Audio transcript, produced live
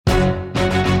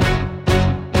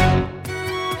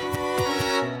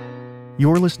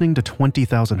You're listening to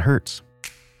 20,000 Hertz.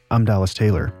 I'm Dallas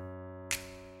Taylor.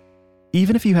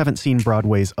 Even if you haven't seen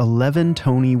Broadway's 11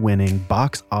 Tony-winning,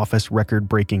 box office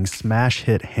record-breaking smash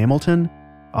hit Hamilton,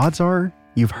 odds are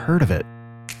you've heard of it.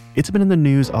 It's been in the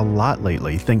news a lot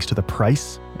lately thanks to the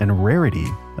price and rarity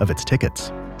of its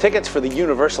tickets. Tickets for the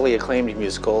universally acclaimed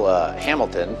musical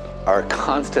Hamilton are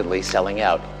constantly selling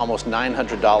out, almost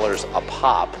 $900 a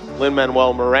pop.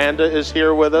 Lin-Manuel Miranda is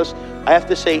here with us. I have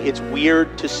to say, it's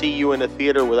weird to see you in a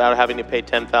theater without having to pay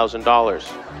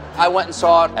 $10,000. I went and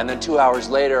saw it, and then 2 hours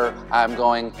later, I'm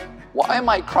going, why am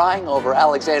I crying over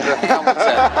Alexander Hamilton?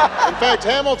 In fact,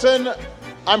 Hamilton,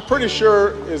 I'm pretty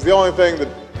sure, is the only thing that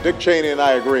Dick Cheney and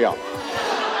I agree on.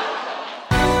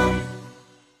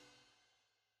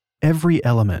 Every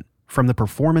element, from the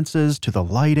performances to the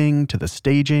lighting to the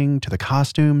staging to the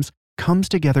costumes, comes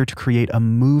together to create a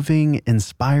moving,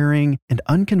 inspiring, and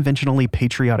unconventionally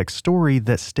patriotic story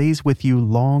that stays with you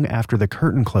long after the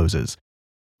curtain closes.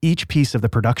 Each piece of the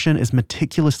production is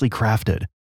meticulously crafted,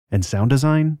 and sound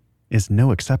design is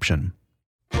no exception.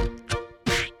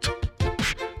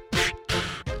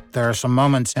 There are some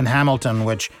moments in Hamilton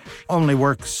which only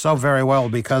work so very well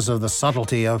because of the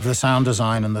subtlety of the sound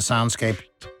design and the soundscape.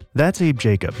 That's Abe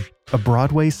Jacob, a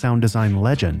Broadway sound design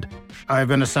legend. I've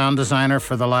been a sound designer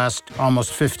for the last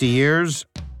almost 50 years.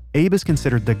 Abe is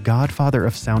considered the godfather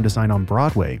of sound design on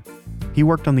Broadway. He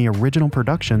worked on the original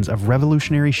productions of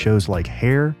revolutionary shows like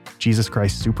Hair, Jesus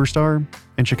Christ Superstar,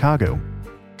 and Chicago.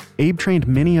 Abe trained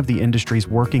many of the industry's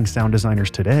working sound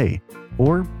designers today,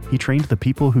 or he trained the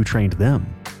people who trained them.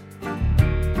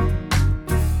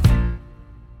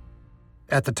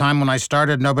 At the time when I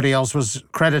started, nobody else was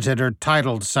credited or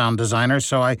titled sound designer,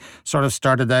 so I sort of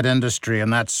started that industry,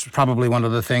 and that's probably one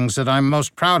of the things that I'm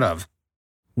most proud of.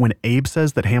 When Abe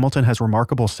says that Hamilton has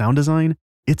remarkable sound design,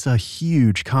 it's a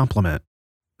huge compliment.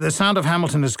 The sound of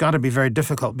Hamilton has got to be very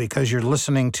difficult because you're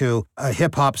listening to a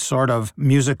hip-hop sort of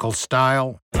musical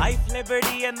style. Life,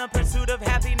 liberty, and the pursuit of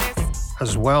happiness.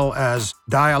 As well as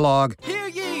dialogue. Hear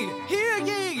ye! Hear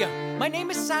ye! My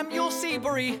name is Samuel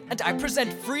Seabury, and I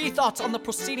present free thoughts on the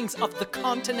proceedings of the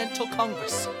Continental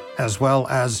Congress. As well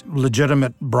as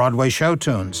legitimate Broadway show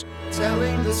tunes.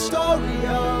 Telling the story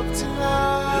of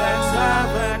tonight. Let's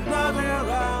have another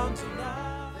round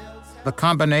tonight. The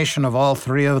combination of all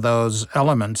three of those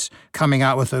elements coming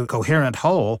out with a coherent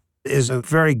whole is a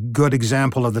very good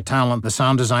example of the talent the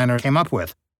sound designer came up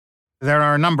with. There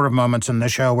are a number of moments in the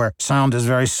show where sound is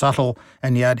very subtle,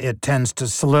 and yet it tends to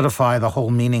solidify the whole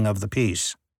meaning of the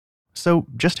piece. So,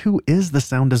 just who is the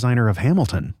sound designer of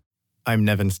Hamilton? I'm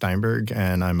Nevin Steinberg,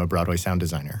 and I'm a Broadway sound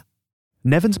designer.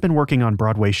 Nevin's been working on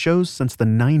Broadway shows since the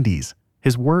 90s.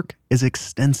 His work is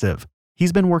extensive.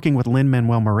 He's been working with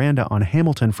Lin-Manuel Miranda on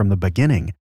Hamilton from the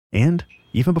beginning, and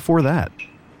even before that.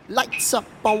 Lights up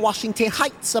on Washington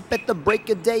Heights, up at the break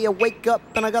of day. I wake up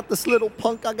and I got this little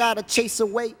punk I gotta chase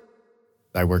away.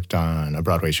 I worked on a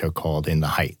Broadway show called In the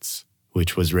Heights,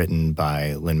 which was written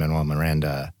by Lin-Manuel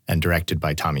Miranda and directed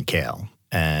by Tommy Kail.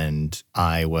 And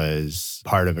I was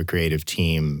part of a creative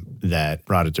team that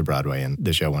brought it to Broadway, and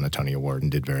the show won a Tony Award and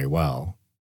did very well.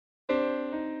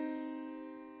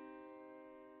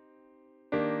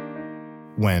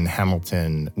 When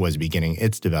Hamilton was beginning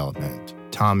its development,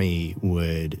 Tommy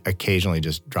would occasionally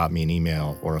just drop me an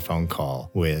email or a phone call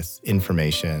with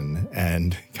information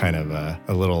and kind of a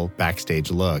little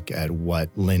backstage look at what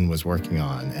Lin was working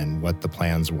on and what the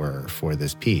plans were for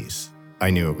this piece. I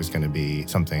knew it was going to be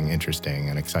something interesting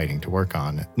and exciting to work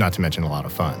on, not to mention a lot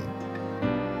of fun.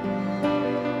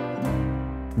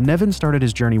 Nevin started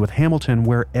his journey with Hamilton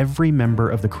where every member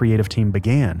of the creative team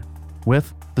began,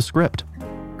 with the script.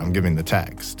 I'm giving the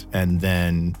text. And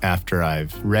then after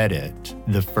I've read it,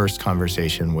 the first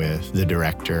conversation with the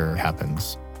director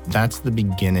happens. That's the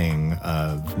beginning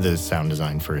of the sound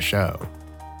design for a show.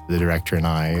 The director and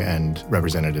I and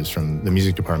representatives from the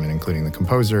music department, including the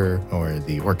composer or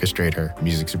the orchestrator,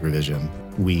 music supervision,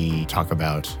 we talk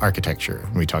about architecture.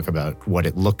 We talk about what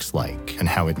it looks like and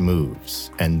how it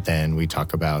moves. And then we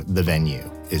talk about the venue.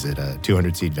 Is it a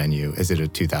 200-seat venue? Is it a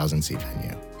 2,000-seat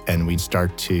venue? And we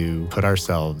start to put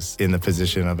ourselves in the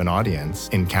position of an audience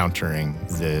encountering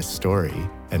this story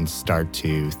and start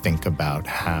to think about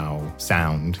how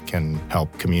sound can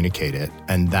help communicate it.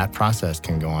 And that process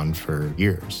can go on for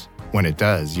years. When it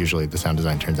does, usually the sound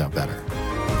design turns out better.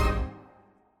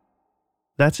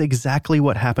 That's exactly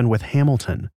what happened with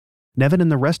Hamilton. Nevin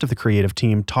and the rest of the creative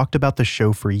team talked about the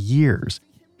show for years.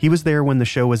 He was there when the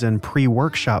show was in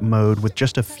pre-workshop mode with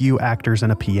just a few actors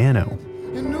and a piano.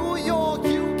 In New York,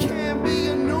 you can be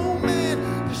a new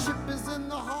man. The ship is in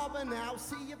the harbor now.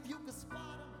 See if you can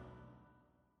spot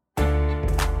him.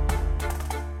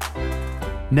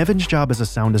 Nevin's job as a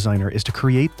sound designer is to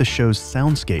create the show's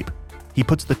soundscape. He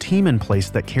puts the team in place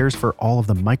that cares for all of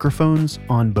the microphones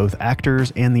on both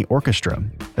actors and the orchestra,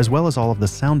 as well as all of the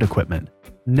sound equipment.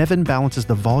 Nevin balances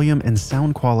the volume and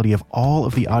sound quality of all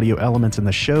of the audio elements in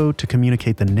the show to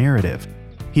communicate the narrative.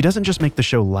 He doesn't just make the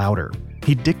show louder.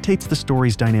 He dictates the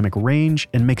story's dynamic range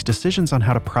and makes decisions on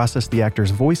how to process the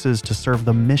actors' voices to serve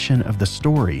the mission of the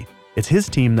story. It's his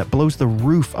team that blows the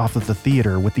roof off of the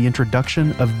theater with the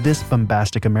introduction of this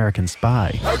bombastic American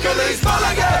spy. Hercules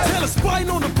Mulligan! Tell a spy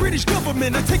on the British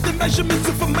government. I take the measurements,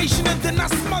 information, and then I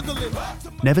smuggle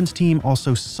it. Nevin's team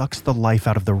also sucks the life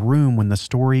out of the room when the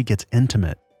story gets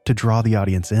intimate to draw the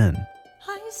audience in.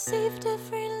 I saved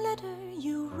every letter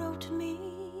you wrote me.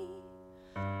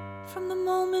 From the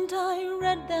moment I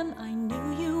read them, I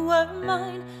knew you were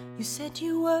mine. You said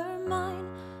you were mine.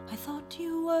 I thought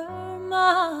you were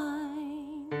mine.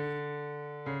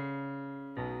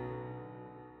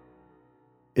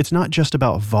 It's not just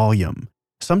about volume.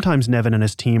 Sometimes Nevin and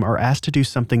his team are asked to do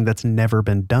something that's never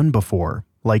been done before,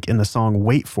 like in the song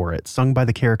Wait For It, sung by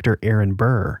the character Aaron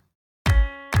Burr.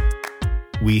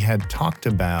 We had talked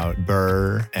about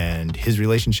Burr and his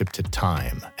relationship to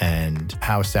time and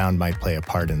how sound might play a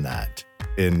part in that.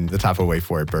 In the top of Wait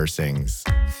For It, Burr sings,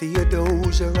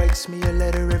 Theodosia writes me a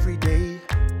letter every day.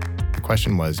 The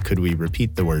question was, could we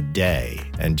repeat the word day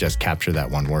and just capture that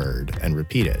one word and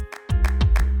repeat it?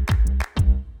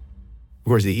 Of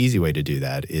course, the easy way to do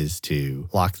that is to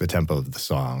lock the tempo of the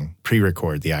song,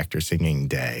 pre-record the actor singing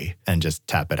day, and just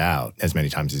tap it out as many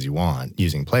times as you want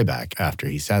using playback after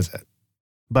he says it.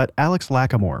 But Alex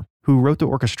Lacamoire, who wrote the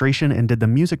orchestration and did the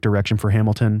music direction for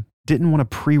Hamilton, didn't want to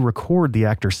pre-record the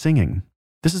actor singing.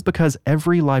 This is because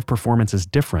every live performance is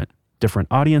different. Different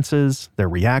audiences, their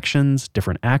reactions,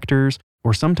 different actors,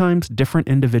 or sometimes different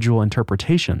individual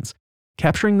interpretations.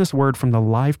 Capturing this word from the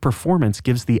live performance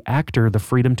gives the actor the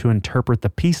freedom to interpret the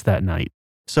piece that night.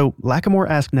 So Lacamoire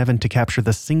asked Nevin to capture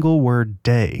the single word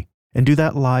day and do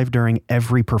that live during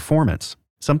every performance,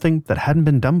 something that hadn't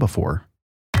been done before.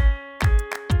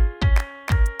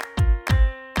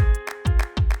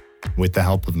 With the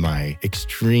help of my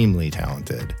extremely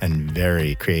talented and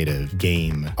very creative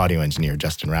game audio engineer,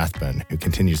 Justin Rathbun, who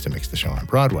continues to mix the show on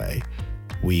Broadway,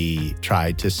 we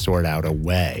tried to sort out a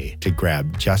way to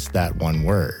grab just that one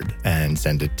word and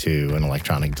send it to an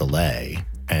electronic delay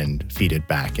and feed it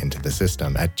back into the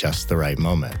system at just the right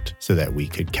moment so that we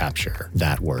could capture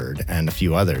that word and a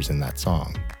few others in that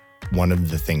song. One of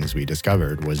the things we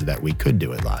discovered was that we could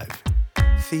do it live.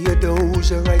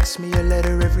 Theodosia writes me a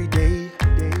letter every day.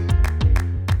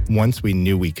 Once we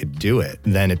knew we could do it,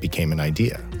 then it became an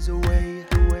idea.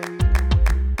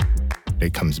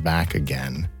 It comes back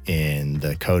again in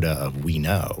the coda of We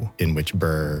Know, in which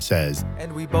Burr says,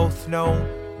 and we both know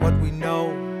what we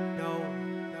know.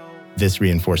 This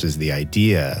reinforces the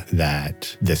idea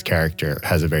that this character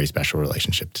has a very special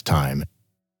relationship to time.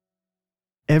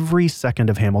 Every second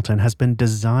of Hamilton has been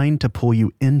designed to pull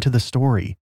you into the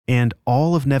story. And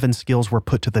all of Nevin's skills were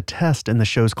put to the test in the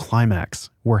show's climax,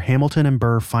 where Hamilton and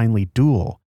Burr finally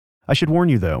duel. I should warn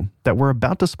you, though, that we're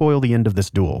about to spoil the end of this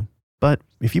duel. But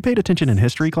if you paid attention in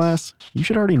history class, you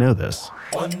should already know this.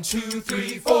 1, 2,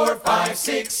 3, 4, 5,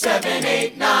 6, 7,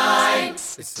 8, 9.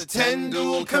 It's the 10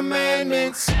 dual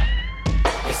commandments.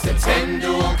 It's the 10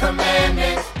 dual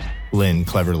commandments. Lin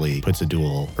cleverly puts a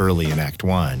duel early in Act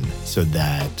 1 so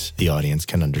that the audience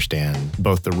can understand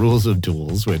both the rules of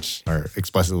duels, which are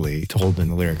explicitly told in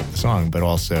the lyric of the song, but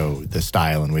also the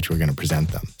style in which we're going to present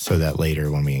them, so that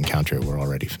later when we encounter it, we're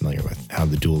already familiar with how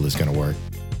the duel is going to work.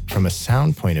 From a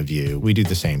sound point of view, we do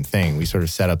the same thing. We sort of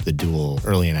set up the duel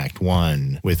early in Act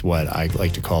 1 with what I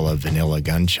like to call a vanilla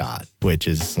gunshot, which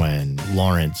is when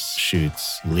Lawrence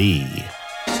shoots Lee.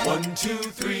 1, 2,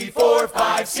 3, 4,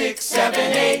 5, 6, 7,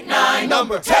 8, 9.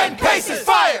 Number 10 paces,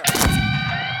 fire!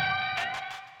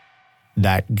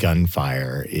 That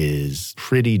gunfire is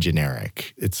pretty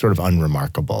generic. It's sort of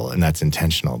unremarkable, and that's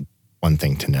intentional. One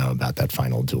thing to know about that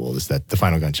final duel is that the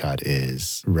final gunshot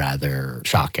is rather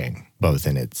shocking, both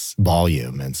in its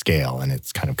volume and scale and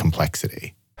its kind of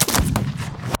complexity.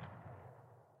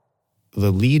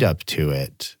 The lead up to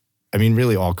it, I mean,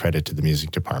 really all credit to the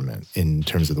music department in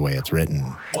terms of the way it's written.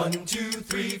 1, 2,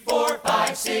 3, 4,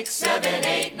 5, 6, 7,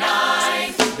 8,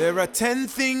 9. There are 10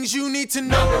 things you need to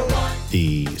know.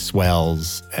 The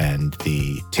swells and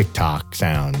the tick-tock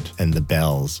sound and the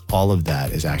bells, all of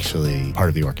that is actually part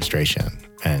of the orchestration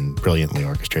and brilliantly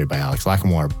orchestrated by Alex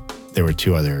Lacamoire. There were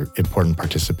 2 other important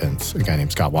participants, a guy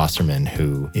named Scott Wasserman,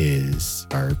 who is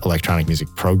our electronic music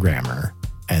programmer,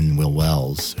 and Will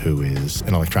Wells, who is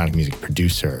an electronic music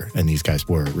producer. And these guys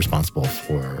were responsible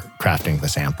for crafting the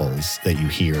samples that you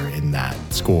hear in that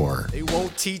score. They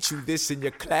won't teach you this in your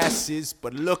classes,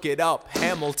 but look it up.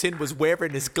 Hamilton was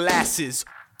wearing his glasses.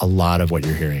 A lot of what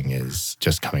you're hearing is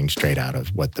just coming straight out of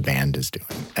what the band is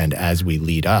doing. And as we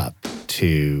lead up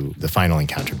to the final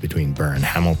encounter between Burr and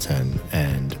Hamilton,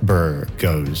 and Burr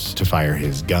goes to fire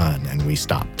his gun and we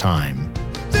stop time.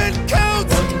 Then count!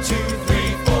 1, 2, 3,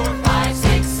 4, 5,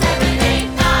 6, 7,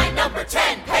 8, 9, number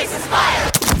 10, paces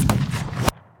fire!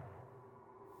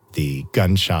 The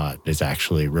gunshot is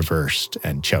actually reversed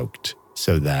and choked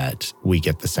so that we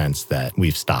get the sense that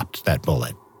we've stopped that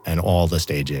bullet. And all the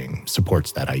staging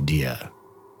supports that idea.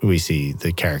 We see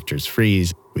the characters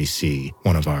freeze. We see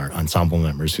one of our ensemble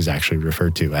members, who's actually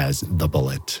referred to as the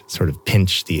bullet, sort of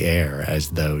pinch the air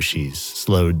as though she's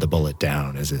slowed the bullet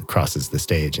down as it crosses the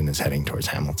stage and is heading towards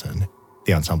Hamilton.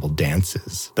 The ensemble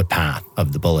dances the path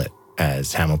of the bullet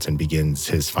as Hamilton begins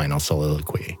his final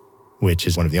soliloquy, which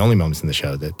is one of the only moments in the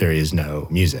show that there is no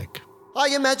music. I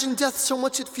imagine death so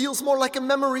much it feels more like a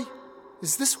memory.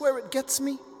 Is this where it gets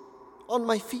me? On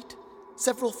my feet,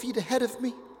 several feet ahead of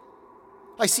me.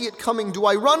 I see it coming. Do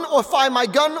I run or fire my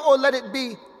gun or let it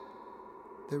be?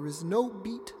 There is no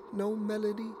beat, no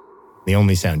melody. The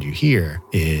only sound you hear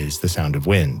is the sound of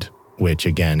wind, which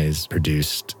again is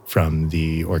produced from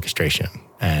the orchestration.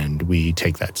 And we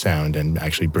take that sound and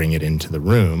actually bring it into the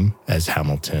room as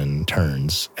Hamilton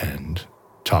turns and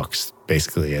talks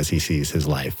basically as he sees his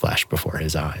life flash before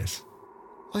his eyes.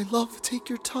 My love, take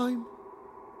your time.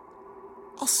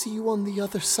 I'll see you on the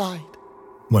other side.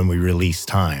 When we release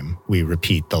time, we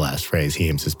repeat the last phrase. He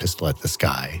aims his pistol at the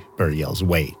sky. Burr yells,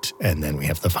 wait. And then we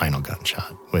have the final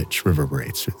gunshot, which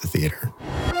reverberates through the theater.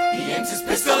 He aims his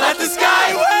pistol at the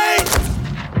sky,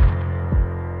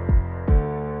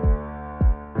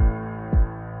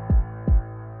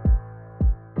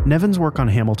 wait! Nevin's work on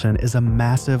Hamilton is a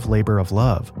massive labor of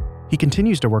love. He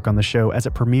continues to work on the show as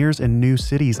it premieres in new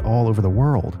cities all over the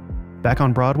world. Back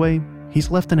on Broadway, he's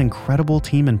left an incredible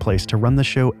team in place to run the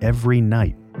show every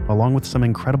night, along with some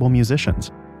incredible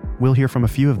musicians. We'll hear from a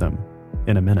few of them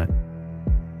in a minute.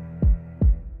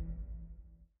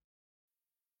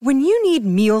 When you need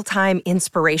mealtime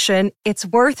inspiration, it's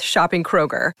worth shopping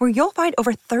Kroger, where you'll find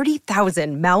over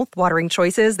 30,000 mouth-watering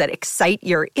choices that excite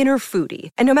your inner foodie.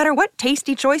 And no matter what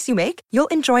tasty choice you make, you'll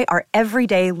enjoy our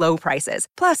everyday low prices,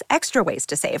 plus extra ways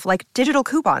to save, like digital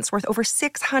coupons worth over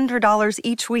 $600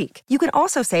 each week. You can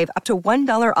also save up to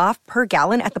 $1 off per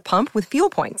gallon at the pump with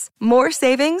fuel points. More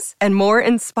savings and more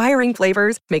inspiring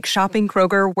flavors make shopping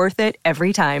Kroger worth it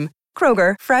every time.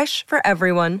 Kroger, fresh for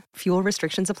everyone. Fuel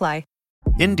restrictions apply.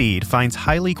 Indeed finds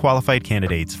highly qualified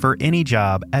candidates for any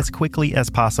job as quickly as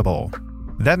possible.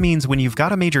 That means when you've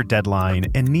got a major deadline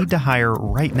and need to hire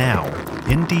right now,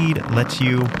 Indeed lets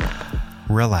you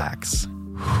relax.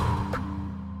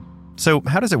 So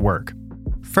how does it work?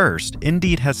 First,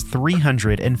 Indeed has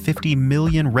 350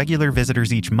 million regular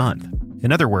visitors each month.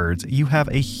 In other words, you have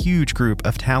a huge group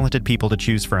of talented people to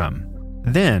choose from.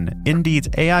 Then, Indeed's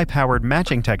AI-powered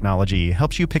matching technology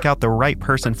helps you pick out the right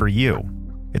person for you.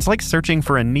 It's like searching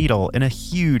for a needle in a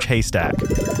huge haystack,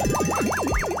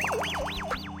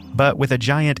 but with a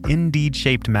giant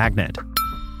Indeed-shaped magnet.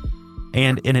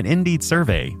 And in an Indeed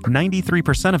survey,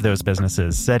 93% of those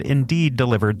businesses said Indeed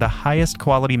delivered the highest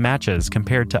quality matches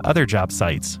compared to other job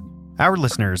sites. Our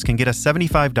listeners can get a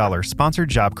 $75 sponsored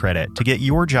job credit to get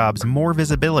your jobs more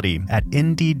visibility at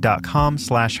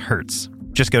Indeed.com/Hertz.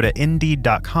 Just go to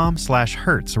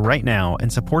Indeed.com/Hertz right now and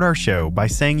support our show by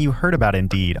saying you heard about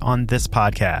Indeed on this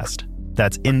podcast.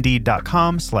 That's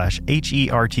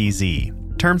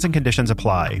Indeed.com/HERTZ. Terms and conditions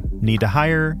apply. Need to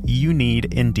hire? You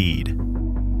need Indeed.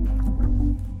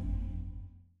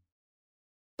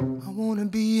 I wanna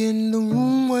be in the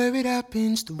room where it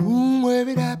happens, the room where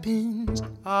it happens.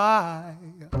 I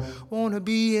wanna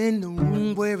be in the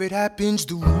room where it happens,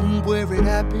 the room where it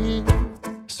happens.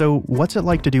 So what's it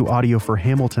like to do audio for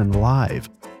Hamilton live?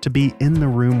 To be in the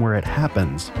room where it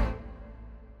happens?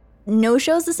 No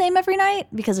show's the same every night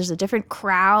because there's a different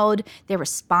crowd. They're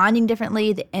responding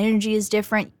differently. The energy is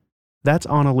different. That's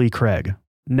Anna Lee Craig.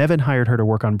 Nevin hired her to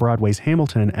work on Broadway's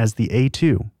Hamilton as the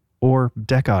A2, or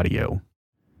deck audio.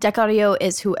 Deck audio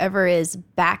is whoever is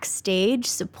backstage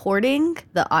supporting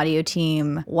the audio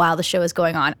team while the show is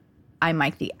going on. I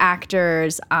mic the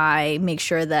actors. I make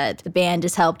sure that the band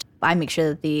is helped. I make sure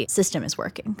that the system is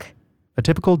working. A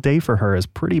typical day for her is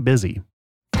pretty busy.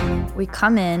 We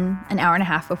come in an hour and a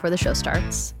half before the show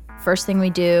starts. First thing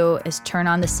we do is turn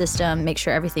on the system, make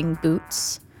sure everything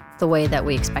boots the way that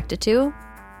we expect it to.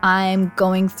 I'm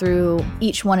going through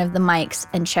each one of the mics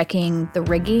and checking the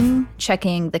rigging,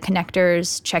 checking the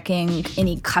connectors, checking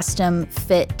any custom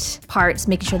fit parts,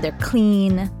 making sure they're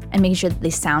clean, and making sure that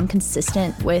they sound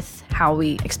consistent with how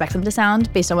we expect them to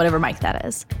sound based on whatever mic that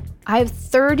is. I have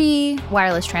 30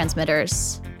 wireless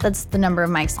transmitters. That's the number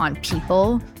of mics on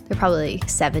people. There are probably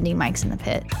 70 mics in the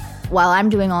pit. While I'm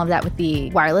doing all of that with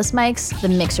the wireless mics, the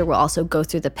mixer will also go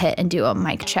through the pit and do a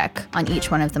mic check on each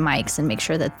one of the mics and make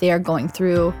sure that they're going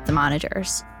through the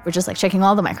monitors. We're just like checking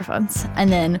all the microphones.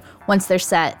 And then once they're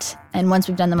set, and once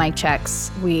we've done the mic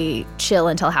checks, we chill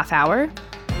until half hour.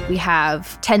 We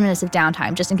have 10 minutes of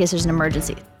downtime just in case there's an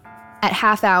emergency. At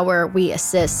half hour, we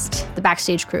assist, the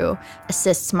backstage crew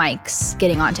assists mics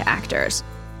getting onto actors.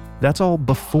 That's all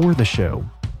before the show.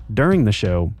 During the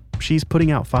show, she's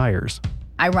putting out fires.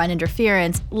 I run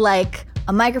interference, like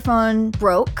a microphone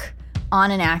broke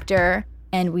on an actor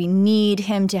and we need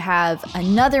him to have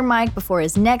another mic before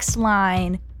his next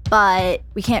line, but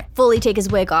we can't fully take his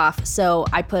wig off. So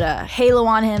I put a halo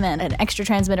on him and an extra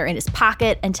transmitter in his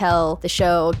pocket until the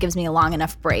show gives me a long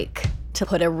enough break to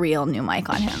put a real new mic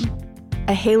on him.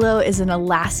 A halo is an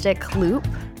elastic loop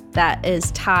that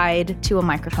is tied to a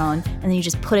microphone, and then you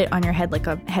just put it on your head like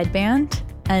a headband.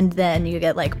 And then you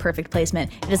get like perfect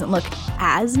placement. It doesn't look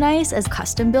as nice as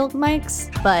custom built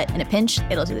mics, but in a pinch,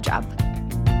 it'll do the job.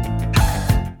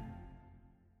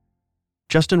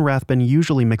 Justin Rathbun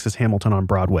usually mixes Hamilton on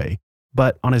Broadway,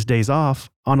 but on his days off,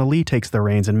 Anna Lee takes the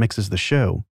reins and mixes the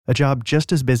show, a job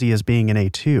just as busy as being an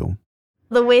A2.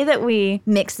 The way that we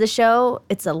mix the show,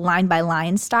 it's a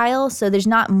line-by-line style, so there's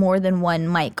not more than one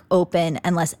mic open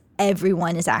unless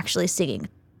everyone is actually singing.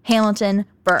 Hamilton,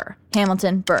 Burr,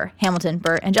 Hamilton, Burr, Hamilton,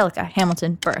 Burr, Angelica,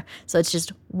 Hamilton, Burr. So it's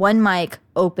just one mic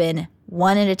open,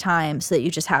 one at a time, so that you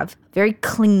just have very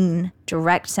clean,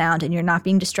 direct sound and you're not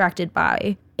being distracted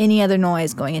by any other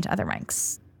noise going into other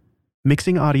mics.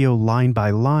 Mixing audio line by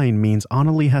line means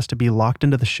Anna Lee has to be locked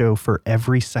into the show for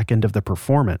every second of the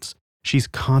performance. She's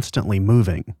constantly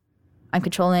moving. I'm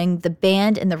controlling the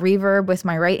band and the reverb with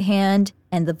my right hand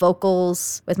and the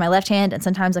vocals with my left hand. And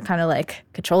sometimes I'm kind of like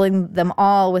controlling them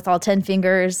all with all 10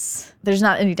 fingers. There's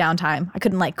not any downtime. I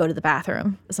couldn't like go to the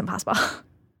bathroom. It's impossible.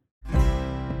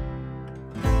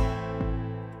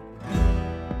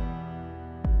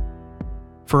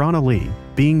 For Anna Lee,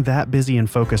 being that busy and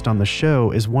focused on the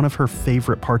show is one of her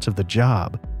favorite parts of the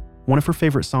job. One of her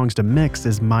favorite songs to mix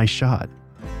is My Shot.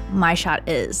 My Shot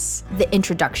is the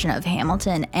introduction of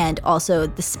Hamilton and also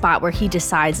the spot where he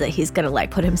decides that he's gonna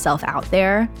like put himself out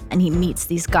there and he meets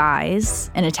these guys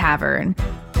in a tavern.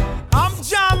 I'm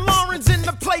John Lawrence in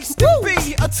the place to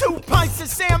be. A 2 pints of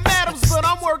Sam Adams, but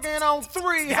I'm working on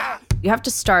 3. You have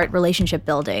to start relationship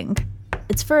building.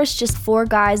 It's first just 4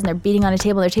 guys and they're beating on a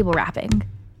table, they're table rapping.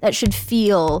 That should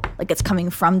feel like it's coming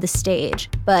from the stage.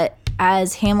 But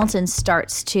as Hamilton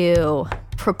starts to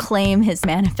proclaim his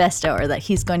manifesto or that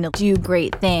he's going to do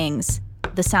great things,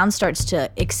 the sound starts to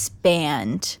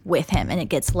expand with him and it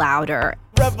gets louder.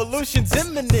 Revolution's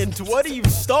imminent, what do you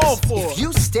stall for? If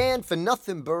you stand for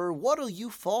nothing, Burr, what'll you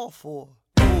fall for?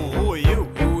 Who are you?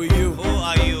 Who are you? Who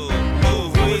are you?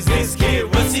 Who is this kid?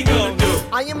 What's he gonna do?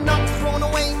 I am not throwing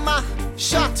away my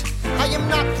shot. I am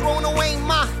not throwing away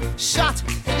my shot.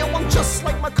 Hey, yo, I'm just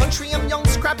like my country. I'm young,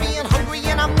 scrappy, and hungry,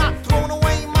 and I'm not throwing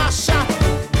away my shot.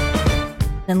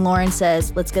 Then Lauren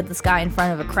says, let's get this guy in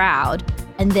front of a crowd.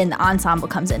 And then the ensemble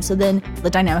comes in. So then the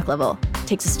dynamic level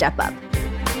takes a step up.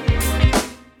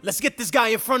 Let's get this guy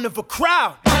in front of a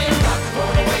crowd. I am not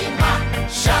throwing away my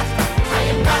shot. I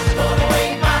am not throwing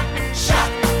away my shot.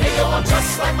 Hey, yo, I'm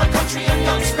just like my country. I'm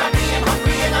young, scrappy, and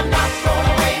hungry, and I'm not throwing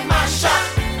away my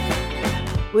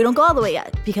shot. We don't go all the way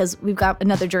yet because we've got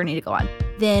another journey to go on.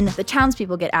 Then the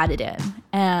townspeople get added in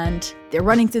and they're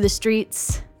running through the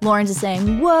streets. Lawrence is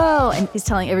saying, whoa, and he's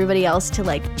telling everybody else to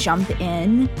like jump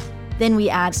in. Then we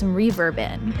add some reverb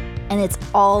in and it's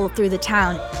all through the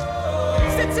town.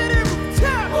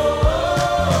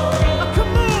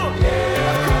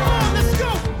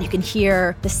 You can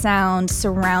hear the sound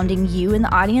surrounding you in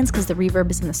the audience because the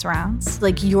reverb is in the surrounds.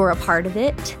 Like you're a part of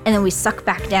it. And then we suck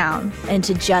back down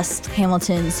into just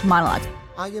Hamilton's monologue.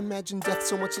 I imagine death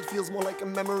so much it feels more like a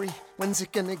memory. When's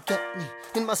it gonna get me?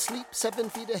 In my sleep, 7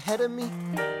 feet ahead of me.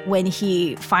 When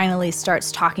he finally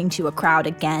starts talking to a crowd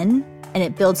again, and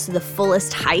it builds to the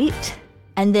fullest height,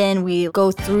 and then we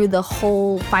go through the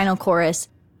whole final chorus.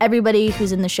 Everybody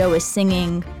who's in the show is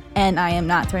singing, and I am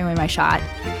not throwing away my shot.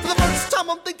 For the first time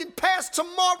I'm thinking past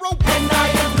tomorrow. And I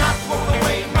am not throwing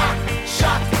away my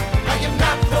shot. I am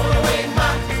not throwing away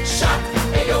my shot.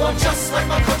 Hey, yo, I'm just like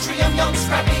my country. I'm young,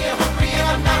 scrappy, and hungry, and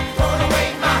I'm not throwing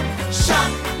away my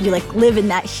shot. You like live in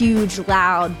that huge,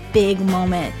 loud, big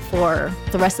moment for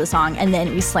the rest of the song, and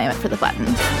then we slam it for the button.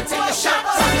 Take a shot,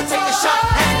 and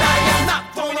I am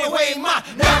not throwing away my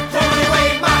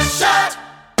shot.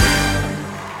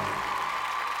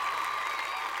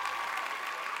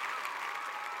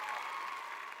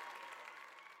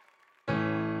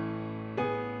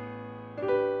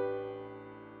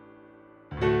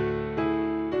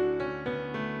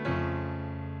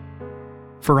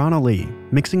 For Anna Lee,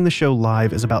 mixing the show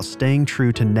live is about staying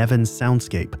true to Nevin's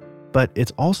soundscape, but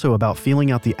it's also about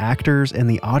feeling out the actors and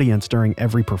the audience during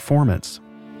every performance.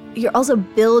 You're also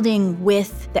building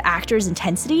with the actor's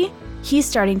intensity. He's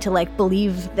starting to like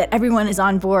believe that everyone is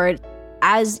on board.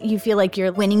 As you feel like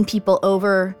you're winning people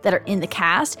over that are in the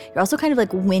cast, you're also kind of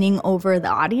like winning over the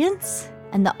audience,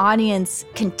 and the audience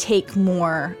can take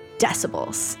more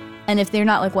decibels. And if they're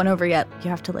not like won over yet, you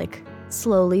have to like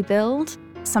slowly build.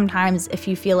 Sometimes if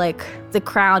you feel like the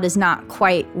crowd is not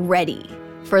quite ready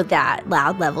for that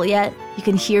loud level yet, you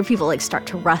can hear people like start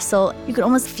to rustle. You can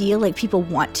almost feel like people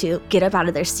want to get up out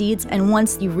of their seats. And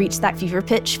once you reach that fever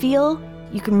pitch feel,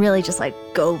 you can really just like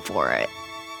go for it.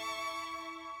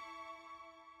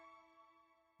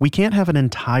 We can't have an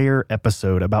entire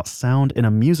episode about sound in a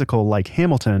musical like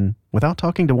Hamilton without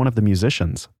talking to one of the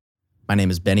musicians. My name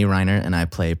is Benny Reiner and I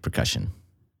play percussion.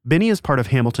 Benny is part of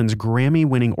Hamilton's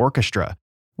Grammy-winning orchestra.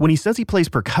 When he says he plays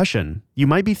percussion, you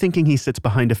might be thinking he sits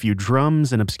behind a few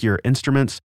drums and obscure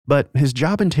instruments, but his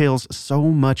job entails so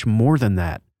much more than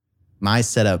that. My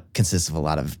setup consists of a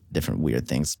lot of different weird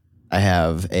things. I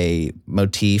have a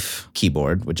motif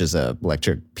keyboard, which is an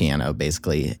electric piano,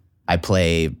 basically. I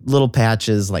play little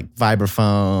patches like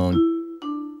vibraphone.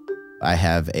 I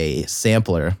have a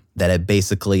sampler that I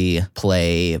basically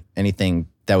play anything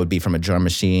that would be from a drum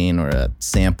machine or a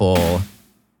sample.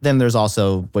 Then there's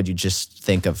also what you just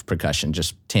think of percussion,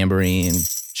 just tambourine,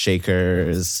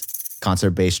 shakers, concert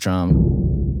bass drum,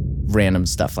 random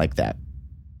stuff like that.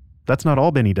 That's not all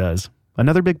Benny does.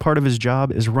 Another big part of his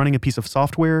job is running a piece of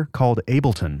software called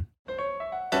Ableton.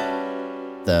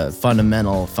 The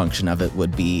fundamental function of it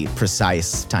would be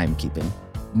precise timekeeping.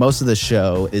 Most of the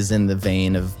show is in the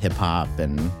vein of hip-hop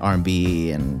and R&B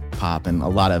and pop and a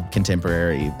lot of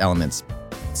contemporary elements.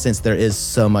 Since there is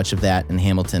so much of that in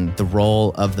Hamilton, the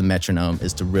role of the metronome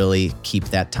is to really keep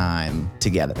that time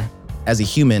together. As a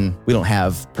human, we don't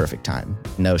have perfect time.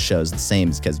 No show's the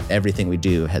same because everything we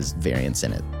do has variance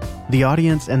in it. The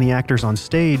audience and the actors on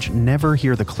stage never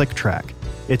hear the click track.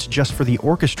 It's just for the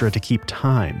orchestra to keep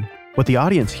time. What the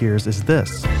audience hears is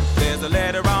this. There's a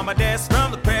letter on my desk from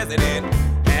the president.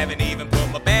 Haven't even put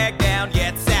my bag down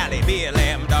yet. Sally,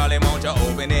 BLM, darling, won't you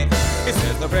open it? It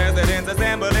says the president's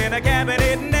assembling a cabinet,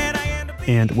 and then I end up...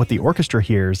 And what the orchestra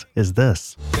hears is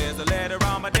this. There's a letter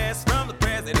on my desk from the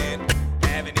president.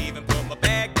 Haven't even put my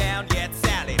bag down yet.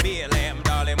 Sally, BLM,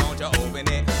 darling, won't you open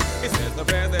it? It says the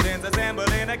president's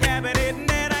assembling a cabinet, and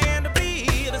then I end up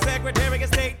being the Secretary of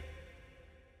State.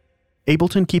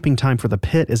 Ableton keeping time for the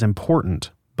pit is important,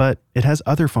 but it has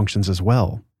other functions as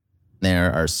well.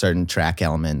 There are certain track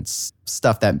elements,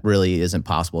 stuff that really isn't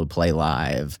possible to play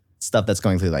live, stuff that's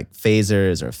going through like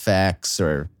phasers or effects,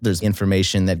 or there's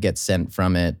information that gets sent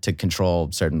from it to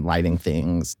control certain lighting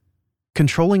things.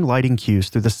 Controlling lighting cues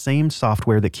through the same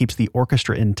software that keeps the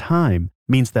orchestra in time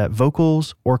means that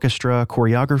vocals, orchestra,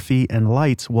 choreography, and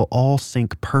lights will all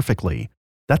sync perfectly.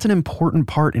 That's an important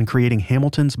part in creating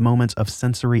Hamilton's moments of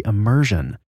sensory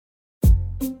immersion.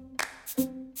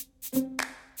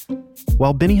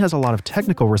 While Benny has a lot of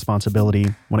technical responsibility,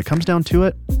 when it comes down to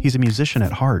it, he's a musician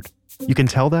at heart. You can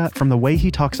tell that from the way he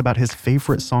talks about his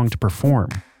favorite song to perform,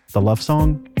 the love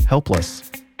song, Helpless.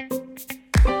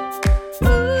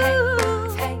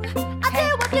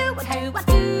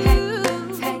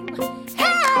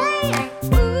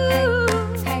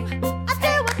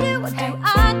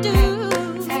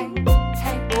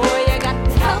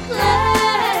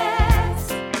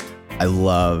 I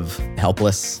love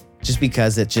Helpless just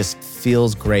because it just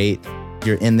feels great.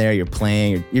 You're in there, you're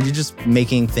playing, you're just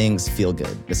making things feel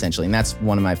good, essentially. And that's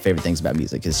one of my favorite things about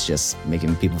music, is just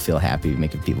making people feel happy,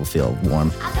 making people feel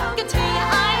warm.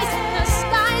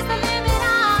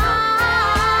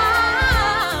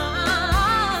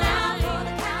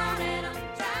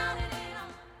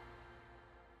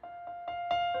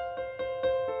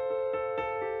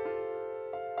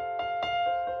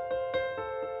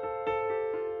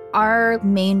 Our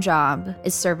main job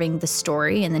is serving the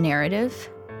story and the narrative.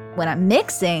 When I'm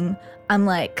mixing, I'm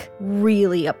like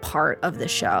really a part of the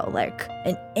show, like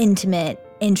an intimate,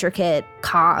 intricate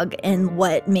cog in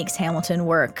what makes Hamilton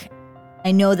work.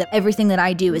 I know that everything that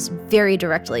I do is very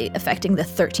directly affecting the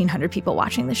 1,300 people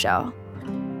watching the show.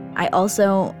 I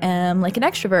also am like an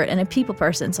extrovert and a people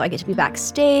person, so I get to be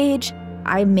backstage.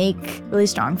 I make really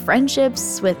strong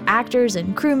friendships with actors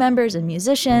and crew members and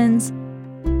musicians.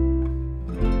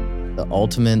 The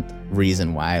ultimate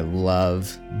reason why I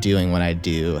love doing what I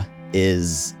do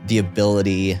is the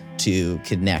ability to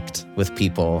connect with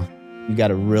people. You got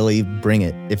to really bring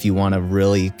it if you want to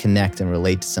really connect and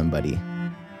relate to somebody.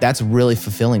 That's really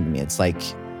fulfilling to me. It's like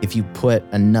if you put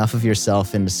enough of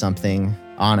yourself into something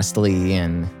honestly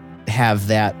and have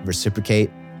that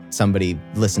reciprocate, somebody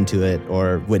listen to it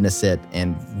or witness it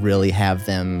and really have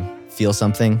them feel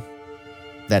something,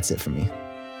 that's it for me.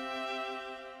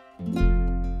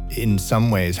 In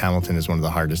some ways, Hamilton is one of the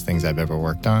hardest things I've ever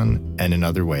worked on. And in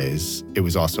other ways, it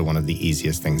was also one of the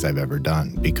easiest things I've ever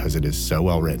done because it is so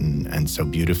well written and so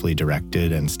beautifully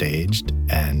directed and staged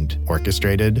and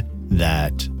orchestrated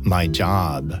that my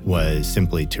job was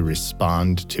simply to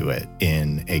respond to it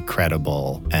in a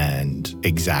credible and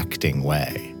exacting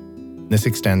way. This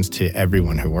extends to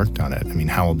everyone who worked on it. I mean,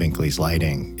 Howell Binkley's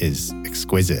lighting is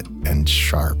exquisite and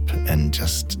sharp and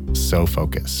just so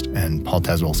focused. And Paul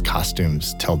Tezwell's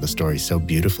costumes tell the story so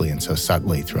beautifully and so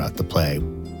subtly throughout the play.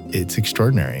 It's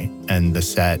extraordinary. And the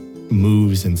set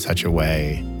moves in such a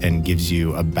way and gives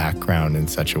you a background in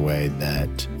such a way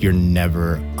that you're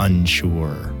never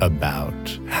unsure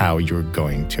about how you're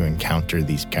going to encounter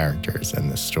these characters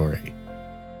and this story.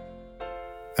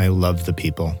 I love the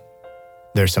people.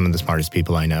 They're some of the smartest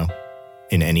people I know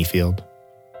in any field.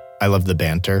 I love the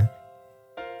banter.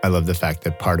 I love the fact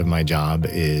that part of my job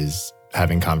is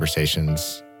having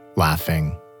conversations,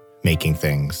 laughing, making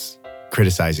things,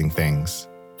 criticizing things,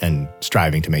 and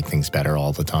striving to make things better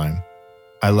all the time.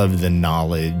 I love the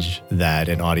knowledge that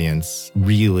an audience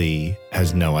really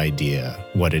has no idea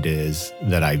what it is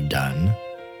that I've done,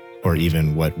 or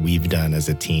even what we've done as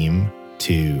a team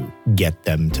to get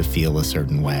them to feel a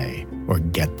certain way, or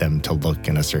get them to look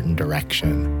in a certain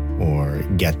direction, or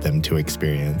get them to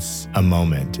experience a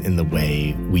moment in the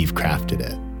way we've crafted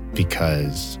it,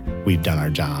 because we've done our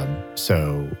job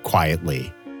so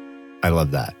quietly. I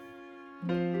love that.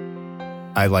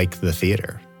 I like the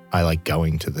theater. I like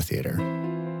going to the theater.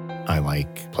 I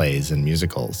like plays and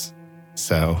musicals.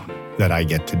 So that I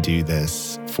get to do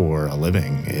this for a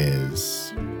living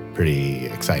is pretty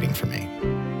exciting for me.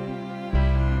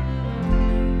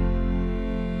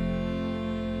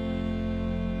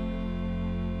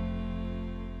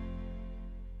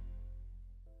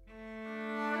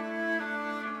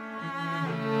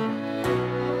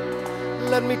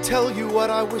 Let me tell you what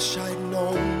I wish I'd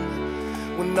known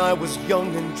when I was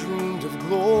young and dreamed of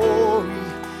glory.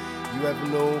 You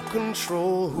have no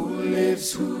control. Who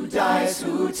lives, who dies,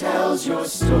 who tells your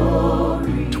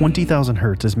story? 20,000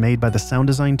 Hertz is made by the sound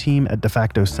design team at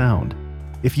DeFacto Sound.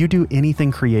 If you do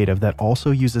anything creative that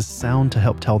also uses sound to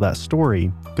help tell that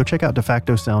story, go check out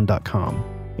defactosound.com.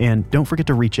 And don't forget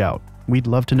to reach out. We'd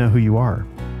love to know who you are.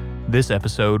 This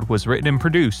episode was written and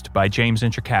produced by James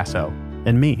Introcaso.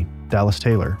 And me, Dallas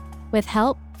Taylor. With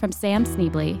help from Sam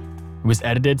Sneebly. It was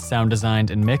edited, sound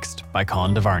designed, and mixed by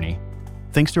Colin DeVarney.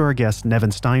 Thanks to our guests Nevin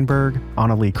Steinberg,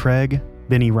 Annalie Craig,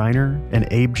 Benny Reiner, and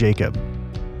Abe Jacob.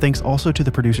 Thanks also to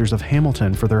the producers of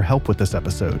Hamilton for their help with this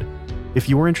episode. If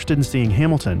you are interested in seeing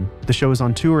Hamilton, the show is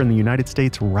on tour in the United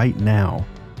States right now.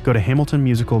 Go to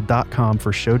hamiltonmusical.com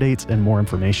for show dates and more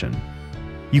information.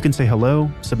 You can say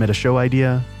hello, submit a show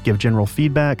idea, give general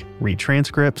feedback, read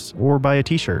transcripts, or buy a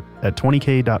t-shirt at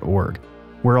 20k.org.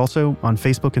 We're also on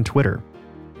Facebook and Twitter.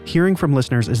 Hearing from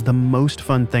listeners is the most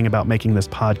fun thing about making this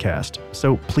podcast,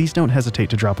 so please don't hesitate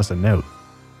to drop us a note.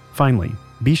 Finally,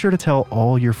 be sure to tell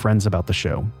all your friends about the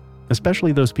show,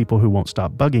 especially those people who won't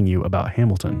stop bugging you about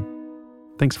Hamilton.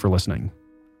 Thanks for listening.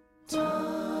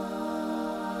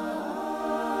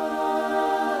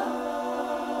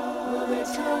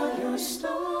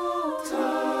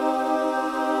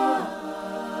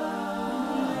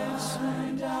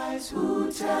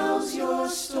 Who tells your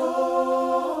story?